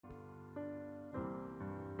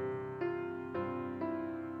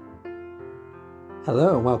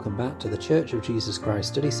Hello and welcome back to the Church of Jesus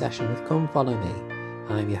Christ study session with Come Follow Me.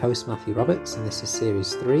 I'm your host Matthew Roberts and this is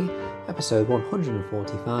Series 3, Episode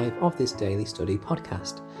 145 of this daily study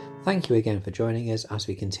podcast. Thank you again for joining us as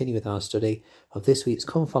we continue with our study of this week's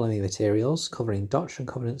Come Follow Me materials covering Doctrine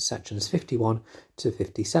and Covenants sections 51 to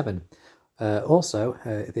 57.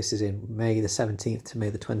 This is in May the 17th to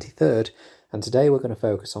May the 23rd, and today we're going to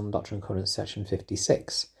focus on Doctrine and Covenants section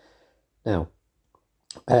 56. Now,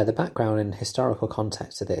 the background and historical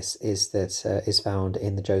context of this is found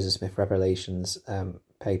in the Joseph Smith Revelations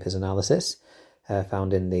papers analysis,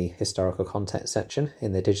 found in the historical context section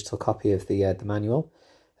in the digital copy of the manual.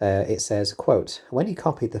 It says, quote, "When he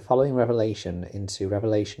copied the following revelation into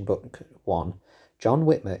Revelation Book 1, John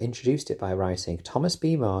Whitmer introduced it by writing, Thomas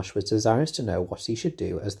B. Marsh was desirous to know what he should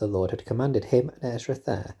do as the Lord had commanded him and Ezra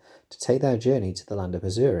Thayer to take their journey to the land of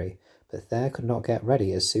Missouri, but Thayer could not get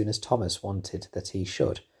ready as soon as Thomas wanted that he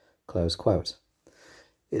should." Close quote.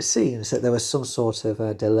 It seems that there was some sort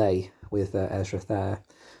of delay with Ezra Thayer,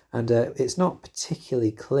 and it's not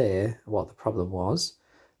particularly clear what the problem was.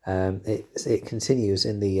 It continues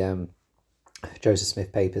in the Joseph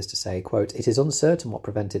Smith papers to say, quote, "It is uncertain what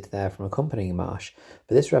prevented Thayer from accompanying Marsh,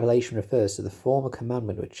 but this revelation refers to the former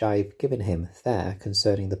commandment which I have given him, Thayer,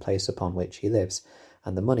 concerning the place upon which he lives,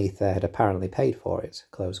 and the money Thayer had apparently paid for it."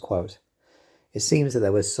 Close quote. It seems that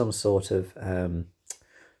there was some sort of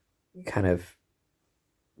kind of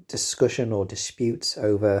discussion or dispute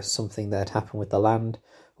over something that had happened with the land,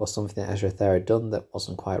 or something that Ezra Thayer had done that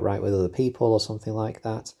wasn't quite right with other people, or something like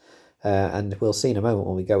that. And we'll see in a moment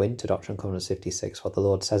when we go into Doctrine and Covenants 56 what the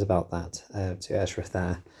Lord says about that to Ezra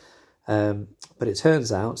Thayer. But it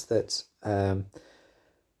turns out that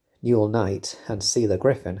Newell Knight and Selah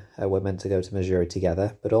Griffin were meant to go to Missouri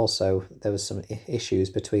together, but also there was some issues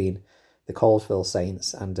between the Caldwell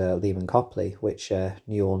Saints and Lehman Copley, which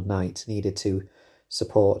Newell Knight needed to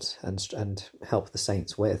support and help the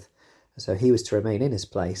Saints with. So he was to remain in his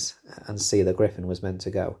place, and Selah Griffin was meant to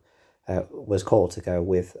go. Was called to go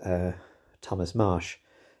with Thomas Marsh.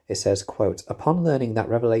 It says, quote, "Upon learning that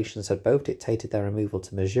Revelations had both dictated their removal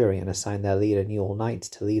to Missouri and assigned their leader Newell Knight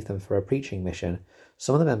to leave them for a preaching mission,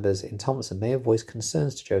 some of the members in Thompson may have voiced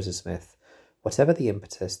concerns to Joseph Smith. Whatever the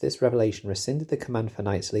impetus, this revelation rescinded the command for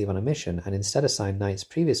Knight to leave on a mission and instead assigned Knight's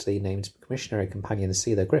previously named missionary companion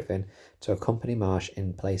Selah Griffin to accompany Marsh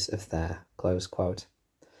in place of Thayer." Close quote.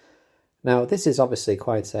 Now, this is obviously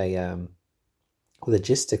quite a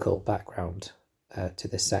logistical background to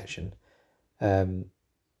this section.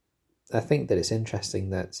 I think that it's interesting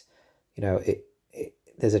that,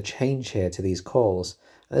 there's a change here to these calls.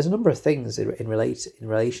 And there's a number of things in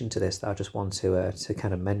relation to this that I just want to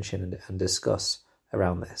kind of mention and discuss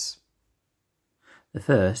around this. The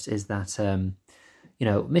first is that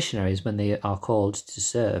missionaries, when they are called to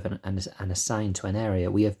serve and assigned to an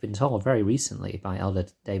area, we have been told very recently by Elder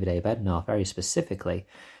David A. Bednar very specifically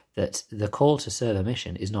that the call to serve a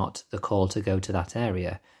mission is not the call to go to that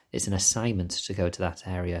area. It's an assignment to go to that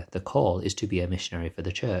area. The call is to be a missionary for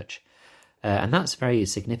the church. And that's very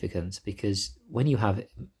significant because when you have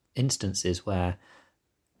instances where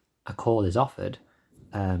a call is offered,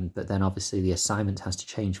 but then obviously the assignment has to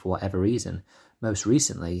change for whatever reason, most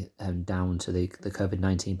recently down to the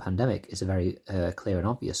COVID-19 pandemic is a very clear and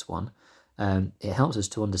obvious one. It helps us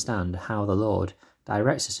to understand how the Lord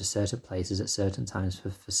directs us to certain places at certain times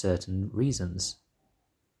for certain reasons.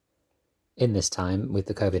 In this time, with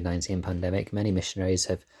the COVID-19 pandemic, many missionaries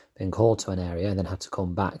have been called to an area and then had to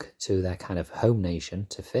come back to their kind of home nation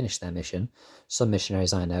to finish their mission. Some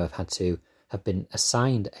missionaries I know have been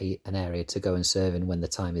assigned an area to go and serve in when the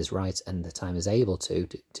time is right and the time is able to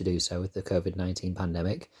do so with the COVID-19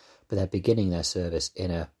 pandemic, but they're beginning their service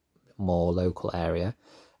in a more local area.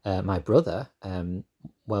 My brother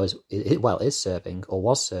is serving or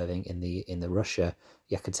was serving in the Russia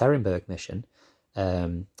Yekaterinburg mission,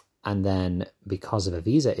 and then because of a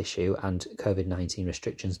visa issue and COVID-19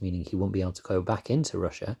 restrictions, meaning he won't be able to go back into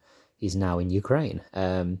Russia, he's now in Ukraine.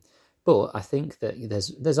 But I think that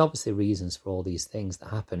there's obviously reasons for all these things that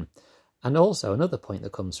happen. And also another point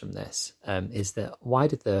that comes from this is that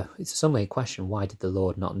it's some way a question, why did the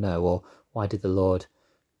Lord not know, or why did the Lord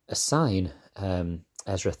assign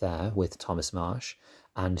Ezra Thayer with Thomas Marsh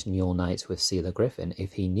and Newell Knight with Selah Griffin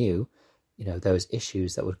if he knew, those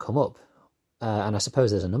issues that would come up? And I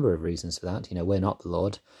suppose there's a number of reasons for that. We're not the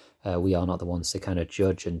Lord. We are not the ones to kind of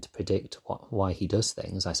judge and to predict why he does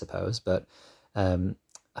things, I suppose. But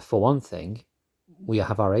for one thing, we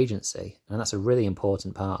have our agency, and that's a really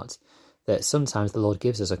important part. That sometimes the Lord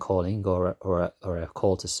gives us a calling or a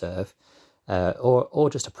call to serve, or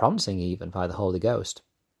just a prompting even by the Holy Ghost.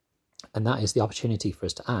 And that is the opportunity for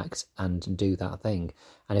us to act and do that thing.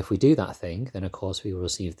 And if we do that thing, then of course we will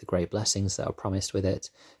receive the great blessings that are promised with it,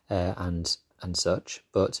 and such.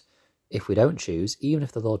 But if we don't choose, even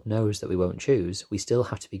if the Lord knows that we won't choose, we still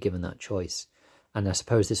have to be given that choice. And I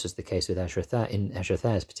suppose this was the case with Ezra Thayer, in Ezra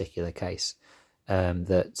Thayer's particular case,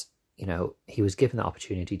 that, you know, he was given that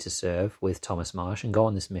opportunity to serve with Thomas Marsh and go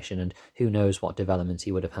on this mission, and who knows what development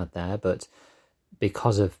he would have had there, but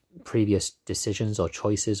because of previous decisions or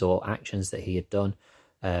choices or actions that he had done,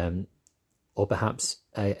 or perhaps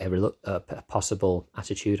a possible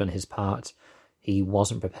attitude on his part, he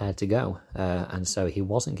wasn't prepared to go, and so he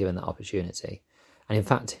wasn't given that opportunity. And in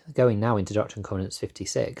fact, going now into Doctrine and Covenants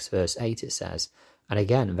 56, verse 8, it says, "And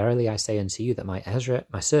again, verily I say unto you that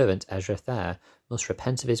my servant Ezra Thayer must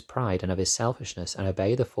repent of his pride and of his selfishness, and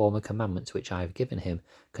obey the former commandments which I have given him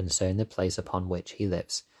concerning the place upon which he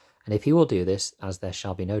lives. And if he will do this, as there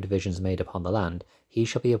shall be no divisions made upon the land, he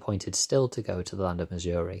shall be appointed still to go to the land of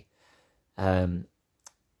Missouri."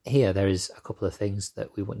 Here there is a couple of things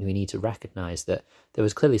that we need to recognise, that there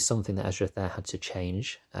was clearly something that Ezra Thayer had to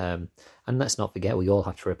change. And let's not forget, we all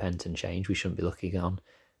have to repent and change. We shouldn't be looking on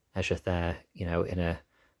Ezra Thayer, you know, in a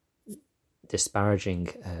disparaging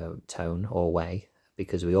tone or way,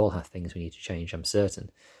 because we all have things we need to change, I'm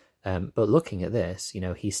certain. But looking at this, you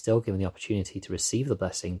know, he's still given the opportunity to receive the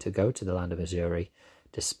blessing to go to the land of Missouri,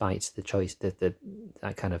 despite the choice, that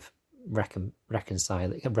kind of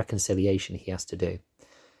reconciliation he has to do.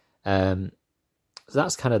 So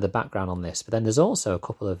that's kind of the background on this. But then there's also a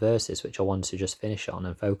couple of verses which I want to just finish on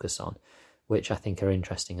and focus on, which I think are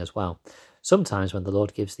interesting as well. Sometimes when the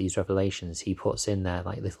Lord gives these revelations, he puts in there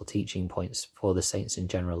like little teaching points for the saints in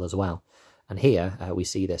general as well. And here we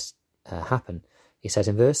see this happen. He says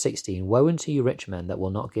in verse 16, "Woe unto you rich men that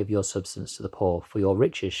will not give your substance to the poor, for your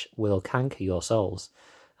riches will canker your souls.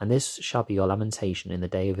 And this shall be your lamentation in the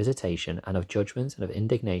day of visitation, and of judgment, and of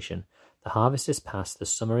indignation. The harvest is past, the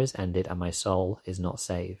summer is ended, and my soul is not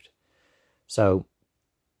saved." So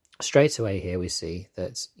straight away here we see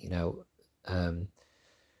that, you know,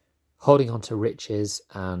 holding on to riches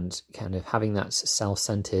and kind of having that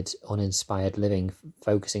self-centered, uninspired living,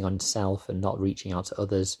 focusing on self and not reaching out to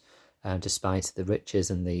others, despite the riches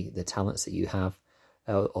and the talents that you have,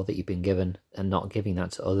 or that you've been given, and not giving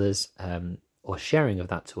that to others, or sharing of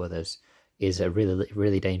that to others, is a really,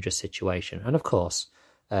 really dangerous situation. And of course,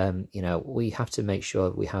 you know, we have to make sure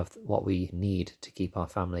we have what we need to keep our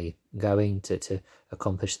family going, to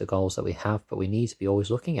accomplish the goals that we have, but we need to be always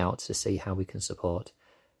looking out to see how we can support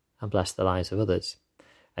and bless the lives of others.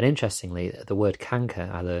 And interestingly, the word canker,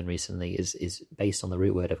 I learned recently, is based on the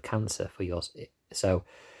root word of cancer for yours. So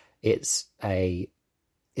it's a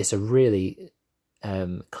really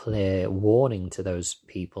clear warning to those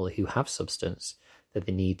people who have substance, that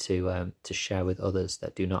they need to share with others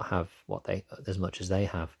that do not have as much as they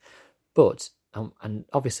have. But and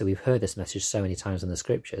obviously we've heard this message so many times in the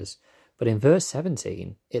scriptures, but in verse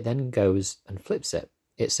 17 it then goes and flips it.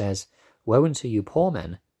 It says, "Woe unto you poor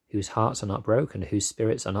men, whose hearts are not broken, whose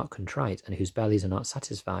spirits are not contrite, and whose bellies are not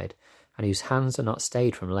satisfied, and whose hands are not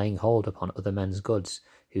stayed from laying hold upon other men's goods,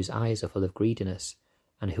 whose eyes are full of greediness,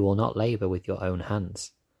 and who will not labour with your own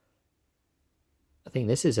hands." I think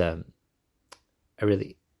this is a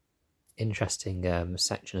really interesting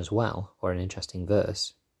section as well, or an interesting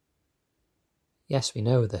verse. Yes, we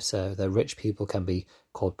know that the rich people can be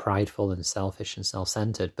called prideful and selfish and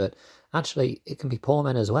self-centered, but actually it can be poor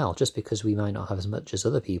men as well. Just because we might not have as much as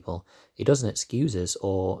other people, it doesn't excuse us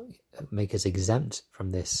or make us exempt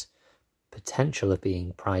from this potential of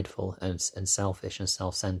being prideful and selfish and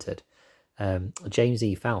self-centered. James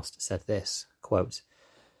E. Faust said this, quote,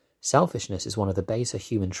 "Selfishness is one of the baser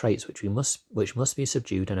human traits which must be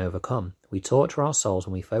subdued and overcome. We torture our souls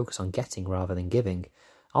when we focus on getting rather than giving.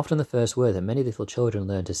 Often the first word that many little children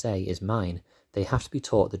learn to say is mine. They have to be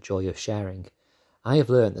taught the joy of sharing. I have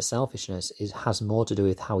learned that selfishness has more to do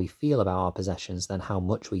with how we feel about our possessions than how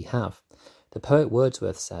much we have. The poet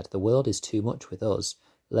Wordsworth said, 'The world is too much with us.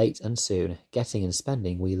 Late and soon, getting and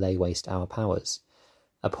spending, we lay waste our powers.'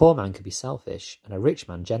 A poor man can be selfish and a rich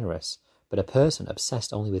man generous, but a person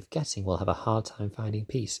obsessed only with getting will have a hard time finding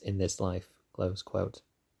peace in this life." Close quote.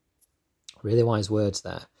 Really wise words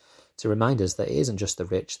there, to remind us that it isn't just the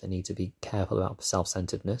rich that need to be careful about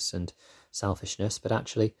self-centeredness and selfishness, but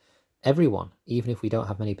actually everyone, even if we don't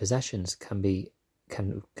have many possessions, can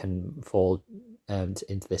fall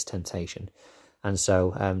into this temptation. And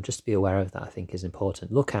so just to be aware of that, I think, is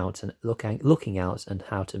important. Looking out and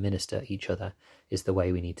how to minister each other is the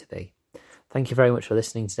way we need to be. Thank you very much for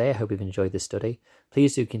listening today. I hope you've enjoyed this study.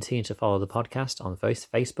 Please do continue to follow the podcast on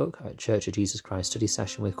Facebook at Church of Jesus Christ Study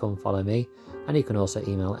Session with Come Follow Me, and you can also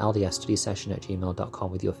email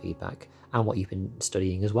ldsstudysession@gmail.com with your feedback and what you've been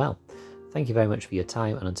studying as well. Thank you very much for your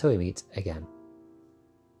time, and until we meet again.